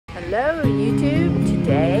Hello YouTube.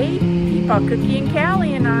 Today, Peepaw, Cookie, and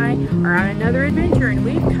Callie and I are on another adventure, and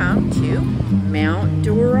we've come to Mount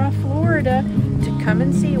Dora, Florida to come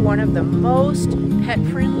and see one of the most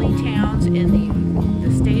pet-friendly towns in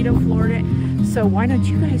the state of Florida. So why don't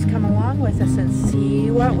you guys come along with us and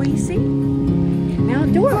see what we see?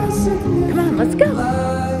 Mount Dora. Come on, let's go.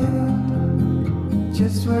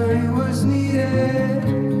 Just where it was needed.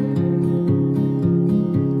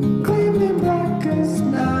 Gleaming black as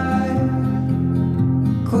night.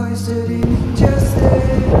 Cloistered in justice.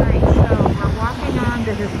 Alright, so we're walking on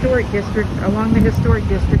the historic district, along the historic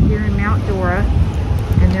district here in Mount Dora.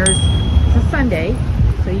 And it's a Sunday,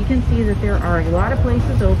 so you can see that there are a lot of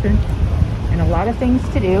places open and a lot of things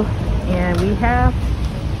to do. And we have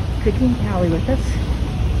Cookie and Callie with us.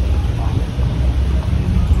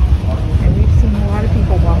 And we've seen a lot of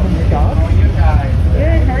people walking their dogs.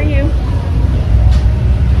 Good, how are you?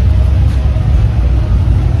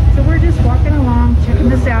 So we're just walking along, checking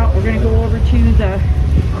this out. We're going to go over to the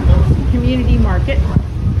community market.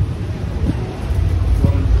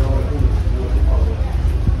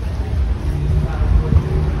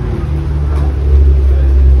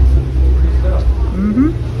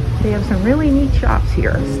 They have some really neat shops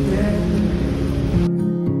here.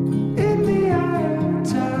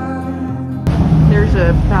 There's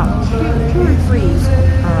about two or three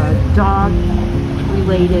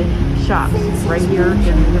dog-related shops right here in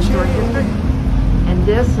the historic district. And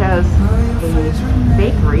this has a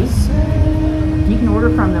bakery. You can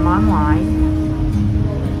order from them online.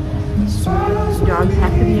 Dogs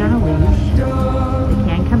have to be on a leash.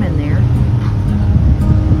 They can come in there.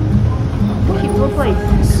 Cute little place.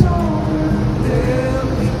 Since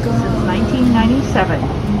 1997.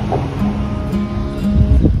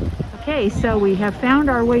 Okay, so we have found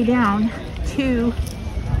our way down to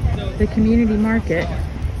the community market,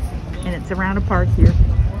 and it's around a park here,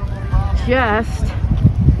 just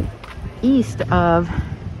east of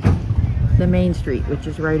the main street, which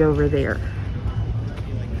is right over there.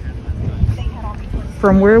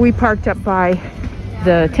 From where we parked up by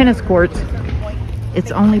the tennis courts,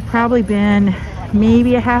 it's only probably been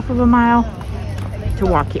maybe a half of a mile to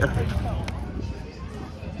walk here.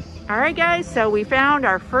 All right, guys, so we found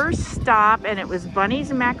our first stop, and it was Bunny's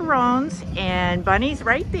and Macarons, and Bunny's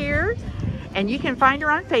right there. And you can find her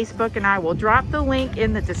on Facebook, and I will drop the link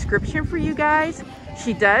in the description for you guys.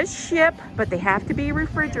 She does ship, but they have to be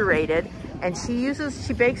refrigerated, and she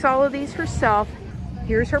bakes all of these herself.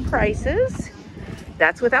 Here's her prices.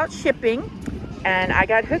 That's without shipping. And I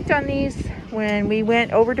got hooked on these when we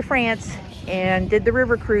went over to France and did the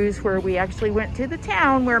river cruise, where we actually went to the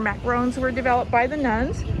town where macarons were developed by the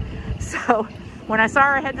nuns. So when I saw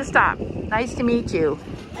her, I had to stop. Nice to meet you.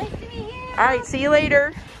 Nice to meet you. All right, see you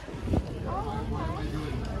later.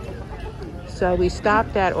 So we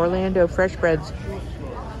stopped at Orlando Fresh Bread's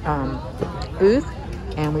booth,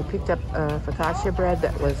 and we picked up focaccia bread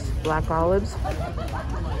that was black olives.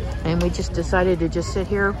 And we just decided to just sit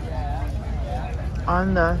here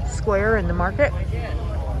on the square in the market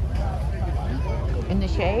in the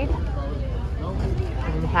shade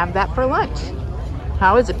and have that for lunch.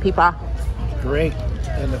 How is it, Peepaw? Great.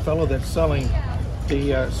 And the fellow that's selling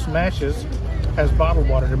the smashes has bottled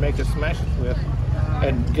water to make the smashes with,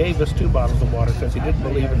 and gave us 2 bottles of water because he didn't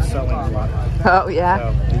believe in selling a lot. Oh yeah.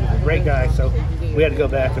 So he was a great guy. So we had to go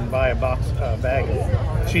back and buy a bag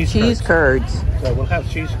of cheese curds. So we'll have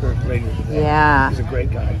cheese curds later today. Yeah. He's a great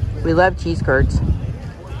guy. We love cheese curds.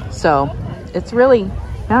 So it's really,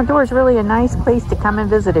 Mount Dora is really a nice place to come and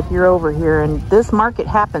visit if you're over here. And this market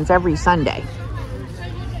happens every Sunday.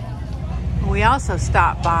 We also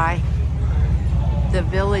stopped by the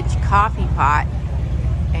Village Coffee Pot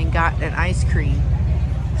and got an ice cream.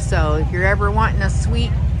 So if you're ever wanting a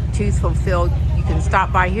sweet tooth fulfilled, you can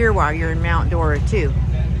stop by here while you're in Mount Dora too.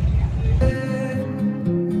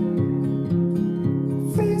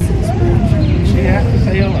 She has to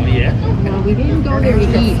say hello, yeah? Well, we didn't go there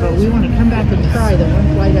to eat, but we want to come back and try the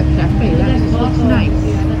One Flight Up Cafe. That just looks nice.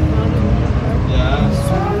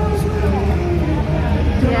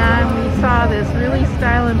 Yeah, and we saw this really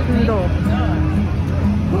styling poodle.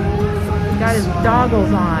 He's got his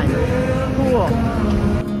goggles on. Cool.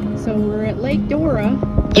 So we're at Lake Dora.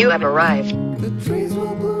 You have arrived. And this is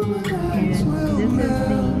the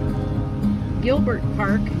Gilbert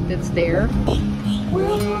Park that's there.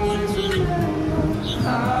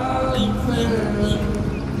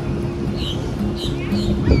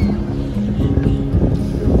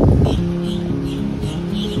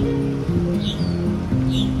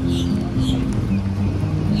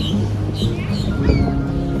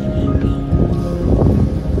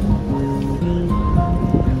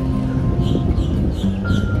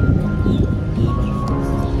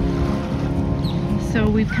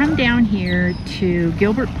 we've come down here to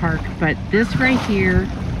Gilbert Park, but this right here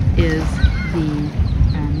is the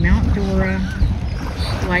Mount Dora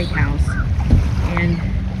Lighthouse. And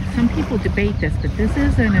some people debate this, but this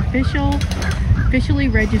is an officially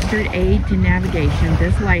registered aid to navigation,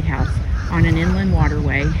 this lighthouse, on an inland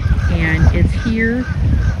waterway. And it's here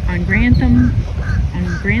on Grantham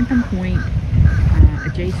Point,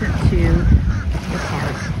 adjacent to the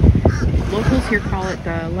park. Locals here call it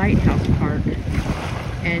the Lighthouse Park,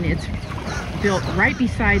 and it's built right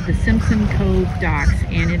beside the Simpson Cove docks,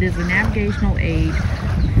 and it is a navigational aid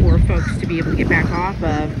for folks to be able to get back off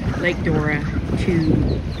of Lake Dora to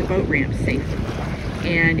the boat ramp safely.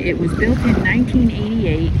 And it was built in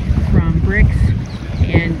 1988 from bricks,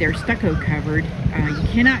 and they're stucco covered. You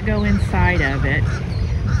cannot go inside of it,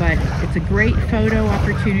 but it's a great photo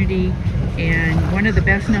opportunity and one of the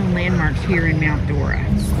best known landmarks here in Mount Dora.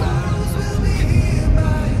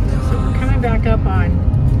 So we're coming back up on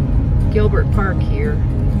Gilbert Park here, and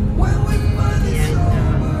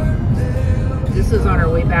this is on our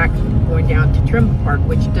way back going down to Trimble Park,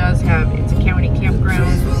 which does have, it's a county campground,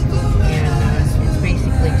 and it's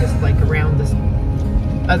basically just like around this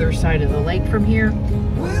other side of the lake from here.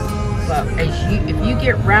 But if you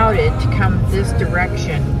get routed to come this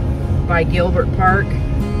direction by Gilbert Park,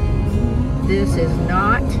 this is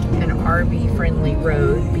not an RV friendly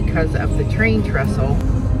road because of the train trestle.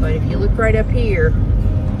 But if you look right up here,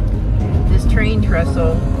 this train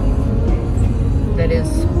trestle, that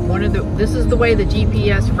is one of the, this is the way the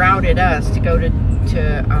GPS routed us to go to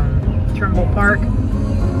Trimble Park,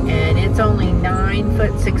 and it's only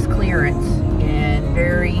 9'6" clearance and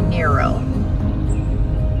very narrow.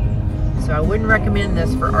 So I wouldn't recommend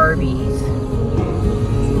this for RVs.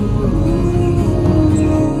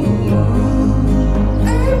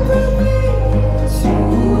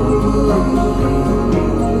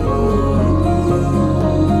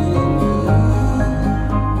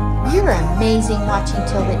 You're amazing watching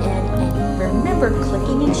till the end, and remember,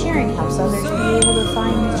 clicking and sharing helps others be able to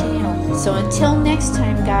find the channel. So until next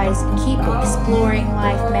time, guys, keep exploring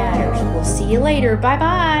Life Matters. We'll see you later.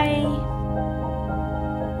 Bye-bye.